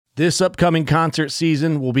This upcoming concert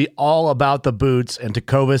season will be all about the boots, and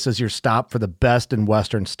Tecovas is your stop for the best in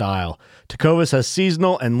Western style. Tecovas has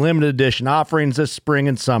seasonal and limited edition offerings this spring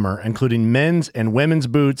and summer, including men's and women's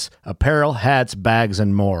boots, apparel, hats, bags,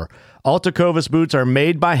 and more. All Tecovas boots are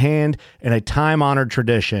made by hand in a time-honored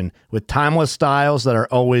tradition with timeless styles that are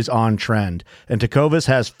always on trend. And Tecovas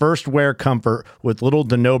has first wear comfort with little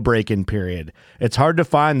to no break-in period. It's hard to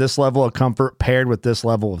find this level of comfort paired with this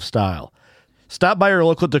level of style. Stop by your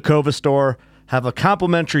local Tecovas store, have a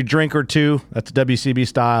complimentary drink or two, that's WCB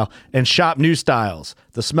style, and shop new styles.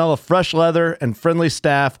 The smell of fresh leather and friendly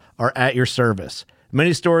staff are at your service.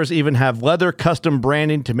 Many stores even have leather custom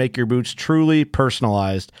branding to make your boots truly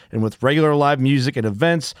personalized. And with regular live music and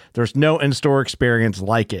events, there's no in-store experience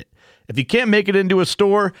like it. If you can't make it into a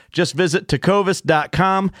store, just visit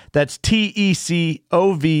tecovas.com. That's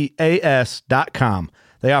TECOVAS.com.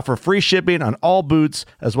 They offer free shipping on all boots,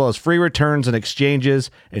 as well as free returns and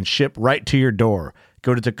exchanges, and ship right to your door.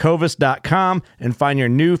 Go to tecovas.com and find your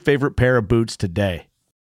new favorite pair of boots today.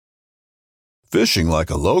 Fishing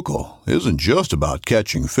like a local isn't just about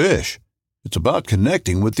catching fish. It's about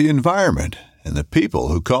connecting with the environment and the people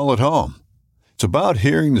who call it home. It's about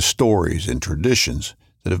hearing the stories and traditions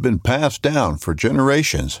that have been passed down for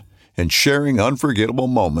generations and sharing unforgettable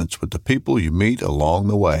moments with the people you meet along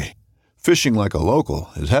the way. Fishing like a local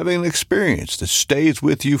is having an experience that stays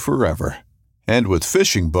with you forever. And with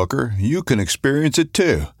Fishing Booker, you can experience it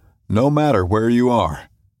too, no matter where you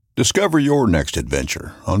are. Discover your next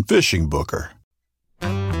adventure on Fishing Booker.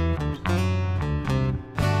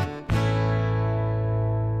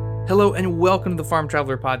 Hello and welcome to the Farm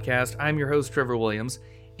Traveler Podcast. I'm your host, Trevor Williams.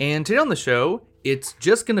 And today on the show, it's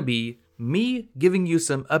just going to be me giving you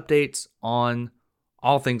some updates on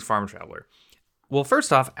all things Farm Traveler. Well,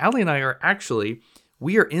 first off, Allie and I are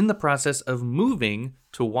we are in the process of moving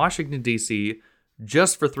to Washington, D.C.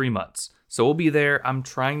 just for 3 months. So we'll be there. I'm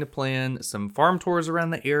trying to plan some farm tours around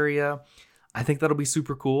the area. I think that'll be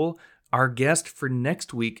super cool. Our guest for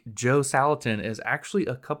next week, Joe Salatin, is actually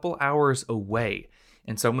a couple hours away.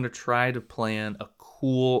 And so I'm going to try to plan a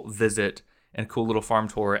cool visit and cool little farm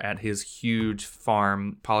tour at his huge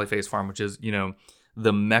farm, Polyface Farm, which is,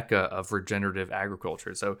 the mecca of regenerative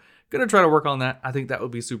agriculture. So gonna try to work on that. I think that would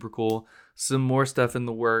be super cool. Some more stuff in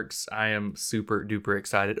the works. I am super duper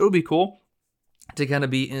excited. It would be cool to kind of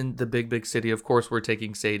be in the big city. Of course, we're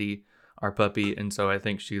taking Sadie, our puppy, and so I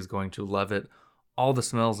think she's going to love it. All the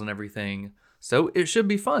smells and everything. So it should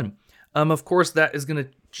be fun. Of course, that is going to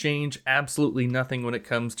change absolutely nothing when it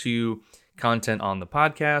comes to content on the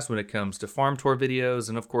podcast, when it comes to farm tour videos,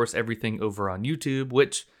 and of course, everything over on YouTube,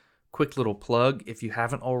 which, quick little plug, if you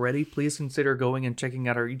haven't already, please consider going and checking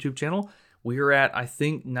out our YouTube channel. We are at, I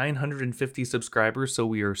think, 950 subscribers, so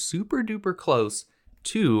we are super duper close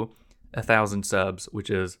to 1,000 subs, which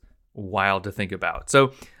is wild to think about.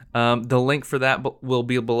 So the link for that will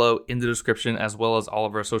be below in the description, as well as all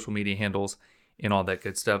of our social media handles and all that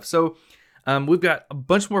good stuff. So we've got a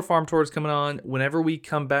bunch more farm tours coming on. Whenever we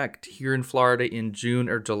come back to here in Florida in June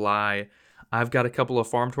or July, I've got a couple of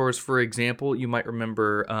farm tours. For example, you might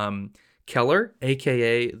remember Keller,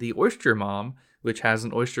 a.k.a. the Oyster Mom, which has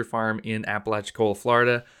an oyster farm in Apalachicola,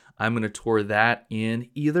 Florida. I'm going to tour that in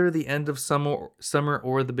either the end of summer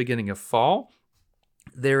or the beginning of fall.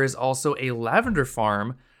 There is also a lavender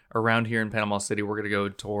farm around here in Panama City. We're going to go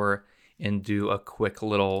tour and do a quick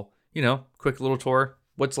little tour.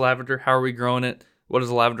 What's lavender? How are we growing it? What does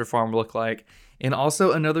a lavender farm look like? And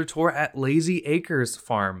also another tour at Lazy Acres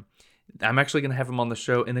Farm. I'm actually going to have him on the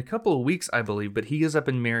show in a couple of weeks, I believe, but he is up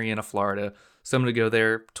in Marianna, Florida. So I'm going to go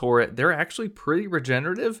there, tour it. They're actually pretty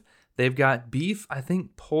regenerative. They've got beef, I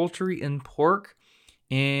think poultry and pork,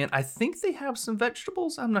 and I think they have some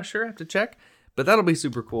vegetables. I'm not sure. I have to check, but that'll be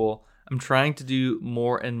super cool. I'm trying to do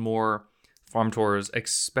more and more farm tours,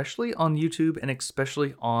 especially on YouTube and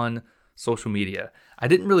especially on social media. I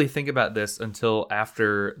didn't really think about this until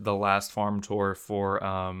after the last farm tour for,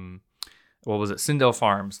 Sindel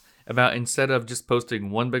Farms, about instead of just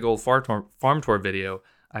posting one big old farm tour video,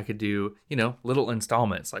 I could do, little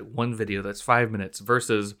installments, like one video that's 5 minutes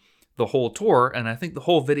versus the whole tour. And I think the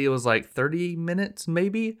whole video is like 30 minutes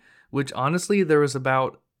maybe, which honestly, there was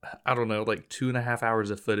about, 2.5 hours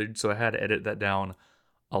of footage. So I had to edit that down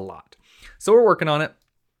a lot. So we're working on it.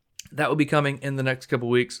 That will be coming in the next couple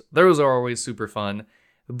weeks. Those are always super fun.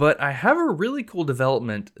 But I have a really cool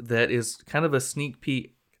development that is kind of a sneak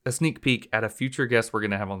peek at a future guest we're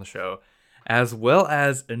going to have on the show, as well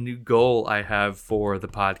as a new goal I have for the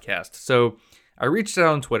podcast. So I reached out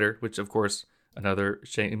on Twitter, which of course, another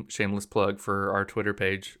shameless plug for our Twitter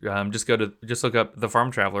page. Just look up The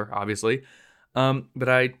Farm Traveler, obviously. But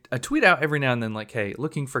I tweet out every now and then like, hey,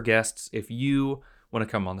 looking for guests. If you want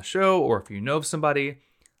to come on the show or if you know of somebody,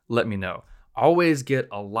 let me know. Always get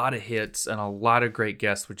a lot of hits and a lot of great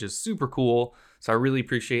guests, which is super cool. So I really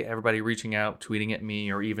appreciate everybody reaching out, tweeting at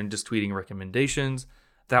me, or even just tweeting recommendations.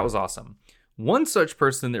 That was awesome. One such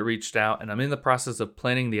person that reached out, and I'm in the process of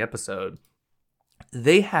planning the episode,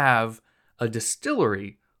 they have a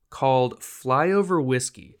distillery called Flyover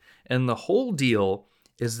Whiskey. And the whole deal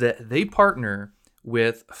is that they partner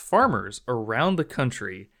with farmers around the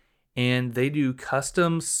country and they do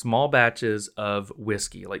custom small batches of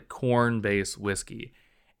whiskey, like corn-based whiskey.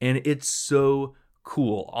 And it's so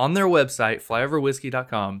cool. On their website,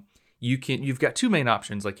 flyoverwhiskey.com, you've got two main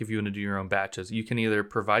options. Like if you want to do your own batches, you can either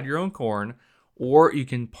provide your own corn or you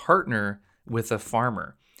can partner with a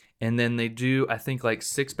farmer. And then they do, I think like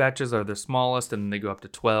 6 batches are the smallest, and then they go up to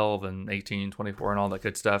 12 and 18, 24 and all that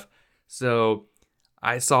good stuff. So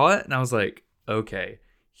I saw it and I was like, okay,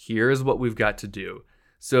 here's what we've got to do.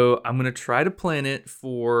 So I'm going to try to plan it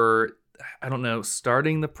for, I don't know,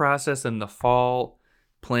 starting the process in the fall,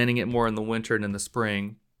 planning it more in the winter and in the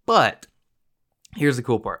spring. But here's the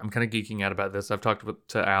cool part. I'm kind of geeking out about this. I've talked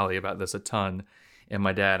to Allie about this a ton, and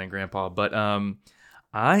my dad and grandpa. But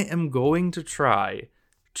I am going to try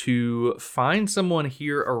to find someone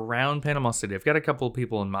here around Panama City. I've got a couple of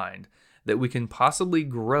people in mind that we can possibly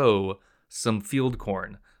grow some field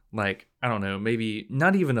corn. Like, I don't know, maybe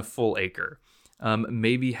not even a full acre.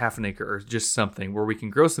 Maybe half an acre or just something where we can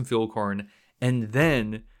grow some field corn, and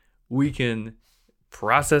then we can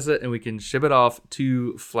process it and we can ship it off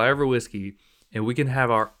to Flyover Whiskey, and we can have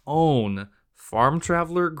our own Farm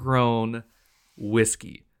Traveler grown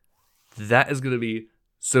whiskey. That is going to be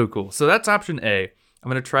so cool. So that's option A. I'm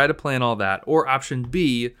going to try to plan all that. Or option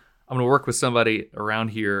B, I'm going to work with somebody around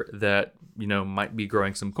here that, you know, might be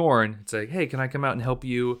growing some corn and say, hey, can I come out and help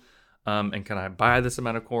you? And can I buy this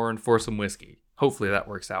amount of corn for some whiskey? Hopefully that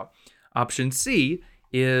works out. Option C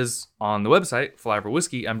is on the website, Flyover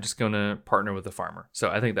Whiskey. I'm just going to partner with the farmer. So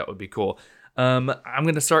I think that would be cool. I'm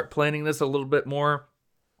going to start planning this a little bit more.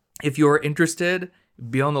 If you're interested,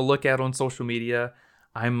 be on the lookout on social media.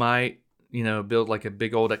 I might, you know, build like a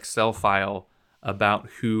big old Excel file about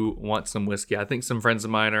who wants some whiskey. I think some friends of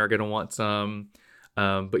mine are going to want some.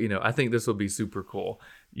 But, you know, I think this will be super cool,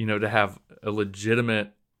 you know, to have a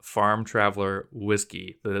legitimate Farm Traveler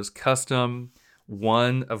whiskey that is custom,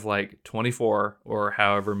 one of like 24 or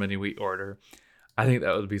however many we order. I think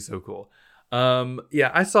that would be so cool.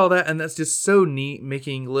 Yeah, I saw that, and that's just so neat,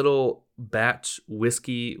 making little batch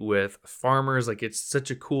whiskey with farmers. Like, it's such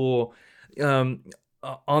a cool,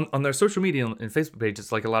 on their social media and Facebook page,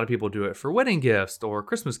 it's like a lot of people do it for wedding gifts or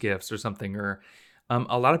Christmas gifts or something, or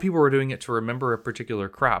a lot of people were doing it to remember a particular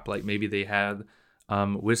crop. Like maybe they had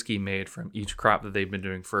whiskey made from each crop that they've been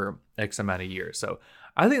doing for X amount of years. So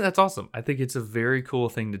I think that's awesome. I think it's a very cool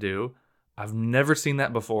thing to do. I've never seen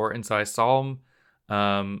that before. And so I saw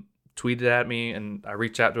him tweeted at me, and I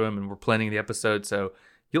reached out to him, and we're planning the episode. So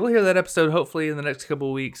you'll hear that episode hopefully in the next couple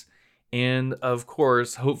of weeks. And of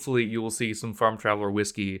course, hopefully you will see some Farm Traveler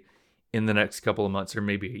whiskey in the next couple of months or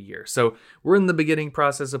maybe a year. So we're in the beginning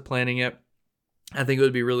process of planning it. I think it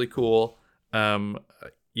would be really cool.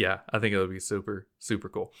 Yeah, I think it would be super, super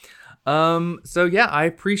cool. So yeah, I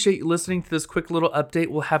appreciate you listening to this quick little update.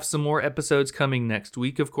 We'll have some more episodes coming next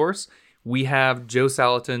week, of course. We have Joe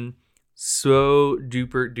Salatin. So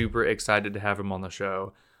duper, duper excited to have him on the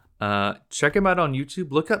show. Check him out on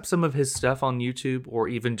YouTube. Look up some of his stuff on YouTube, or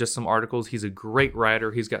even just some articles. He's a great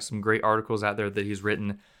writer. He's got some great articles out there that he's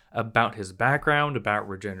written about his background, about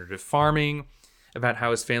regenerative farming, about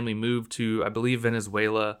how his family moved to, I believe,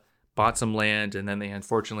 Venezuela, bought some land, and then they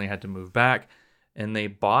unfortunately had to move back. And they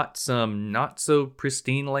bought some not so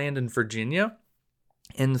pristine land in Virginia.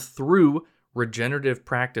 And through regenerative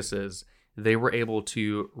practices, they were able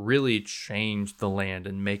to really change the land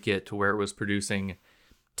and make it to where it was producing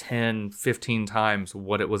 10, 15 times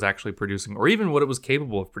what it was actually producing, or even what it was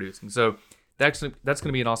capable of producing. So that's going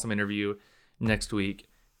to be an awesome interview next week.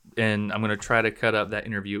 And I'm going to try to cut up that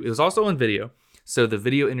interview. It was also on video. So the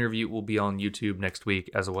video interview will be on YouTube next week,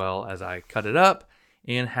 as well as I cut it up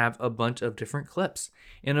and have a bunch of different clips.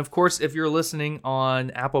 And of course, if you're listening on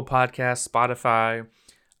Apple Podcasts, Spotify,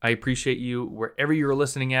 I appreciate you. Wherever you're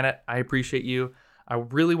listening at it, I appreciate you. I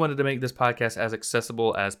really wanted to make this podcast as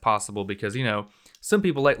accessible as possible because, you know, some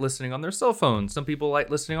people like listening on their cell phones. Some people like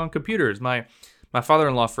listening on computers. My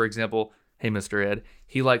father-in-law, for example, hey, Mr. Ed,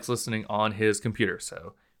 he likes listening on his computer.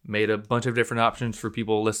 So made a bunch of different options for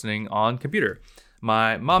people listening on computer.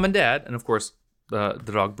 My mom and dad, and of course, the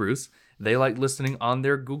dog Bruce, they like listening on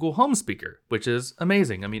their Google Home speaker, which is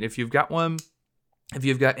amazing. I mean, if you've got one, if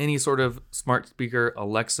you've got any sort of smart speaker,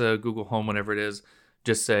 Alexa, Google Home, whatever it is,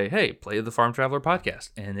 just say, hey, play the Farm Traveler podcast,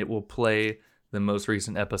 and it will play the most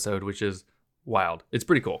recent episode, which is wild. It's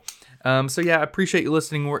pretty cool. So yeah, I appreciate you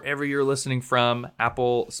listening wherever you're listening from.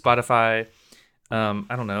 Apple, Spotify, I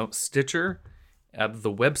don't know, Stitcher,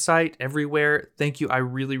 the website, everywhere. Thank you. I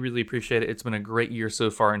really, really appreciate it. It's been a great year so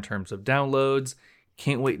far in terms of downloads.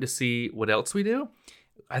 Can't wait to see what else we do.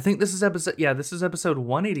 I think this is episode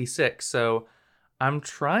 186. So I'm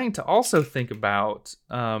trying to also think about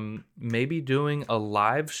maybe doing a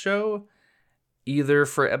live show either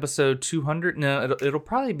for episode 200. No, it'll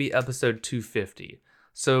probably be episode 250.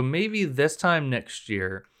 So maybe this time next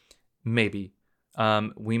year, maybe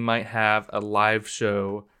we might have a live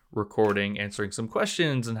show recording, answering some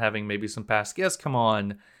questions and having maybe some past guests come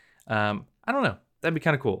on. I don't know. That'd be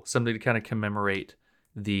kind of cool. Something to kind of commemorate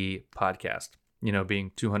the podcast,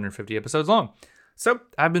 being 250 episodes long. So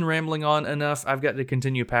I've been rambling on enough. I've got to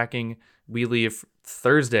continue packing. We leave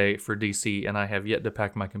Thursday for DC, and I have yet to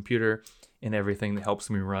pack my computer and everything that helps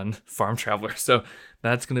me run Farm Traveler. So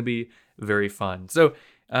that's going to be very fun. So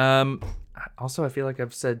also, I feel like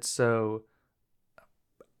I've said so.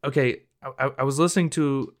 Okay, I was listening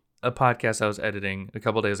to a podcast I was editing a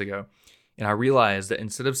couple days ago, and I realized that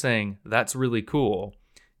instead of saying, that's really cool,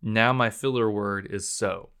 now my filler word is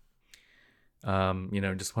so.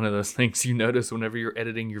 Just one of those things you notice whenever you're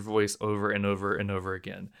editing your voice over and over and over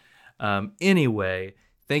again. Anyway,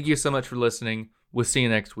 thank you so much for listening. We'll see you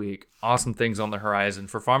next week. Awesome things on the horizon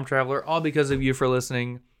for Farm Traveler, all because of you for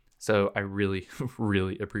listening. So I really,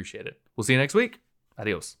 really appreciate it. We'll see you next week.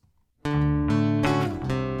 Adios.